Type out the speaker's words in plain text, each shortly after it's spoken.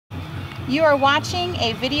You are watching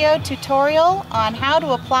a video tutorial on how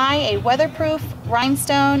to apply a weatherproof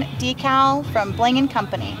rhinestone decal from Bling &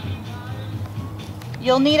 Company.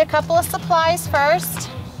 You'll need a couple of supplies first.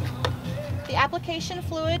 The application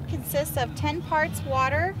fluid consists of 10 parts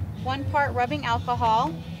water, 1 part rubbing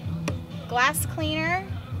alcohol, glass cleaner,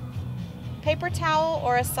 paper towel,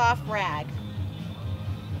 or a soft rag.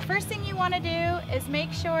 First thing you want to do is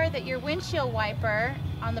make sure that your windshield wiper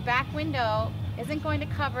on the back window isn't going to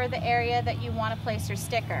cover the area that you want to place your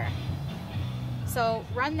sticker. So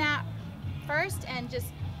run that first and just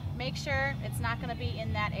make sure it's not going to be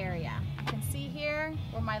in that area. You can see here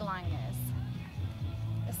where my line is.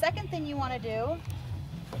 The second thing you want to do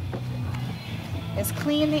is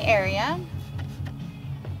clean the area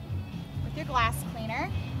with your glass cleaner.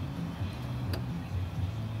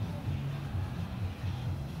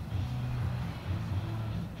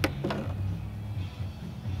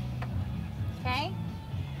 Okay,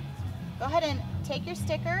 go ahead and take your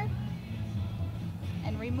sticker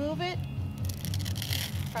and remove it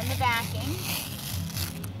from the backing.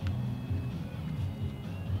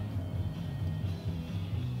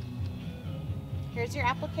 Here's your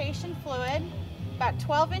application fluid. About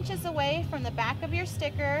 12 inches away from the back of your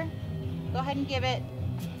sticker, go ahead and give it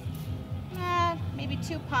maybe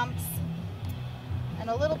 2 pumps and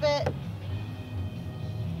a little bit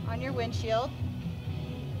on your windshield.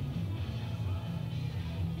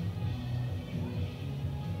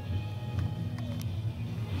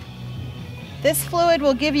 This fluid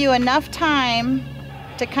will give you enough time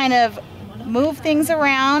to kind of move things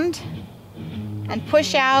around and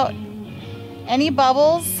push out any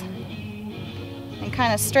bubbles and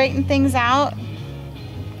kind of straighten things out.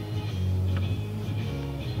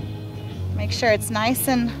 Make sure it's nice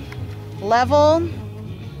and level.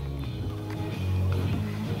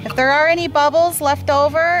 If there are any bubbles left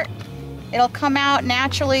over, it'll come out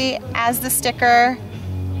naturally as the sticker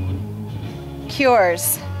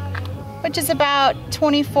cures, which is about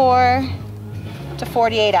 24 to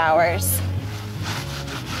 48 hours.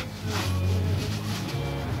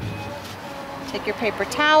 Take your paper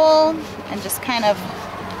towel and just kind of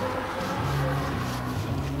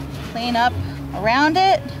clean up around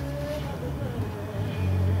it.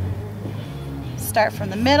 Start from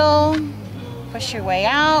the middle, push your way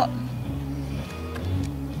out.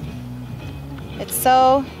 It's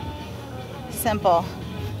so simple.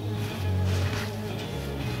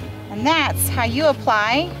 And that's how you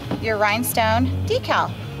apply your rhinestone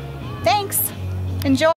decal. Thanks. Enjoy.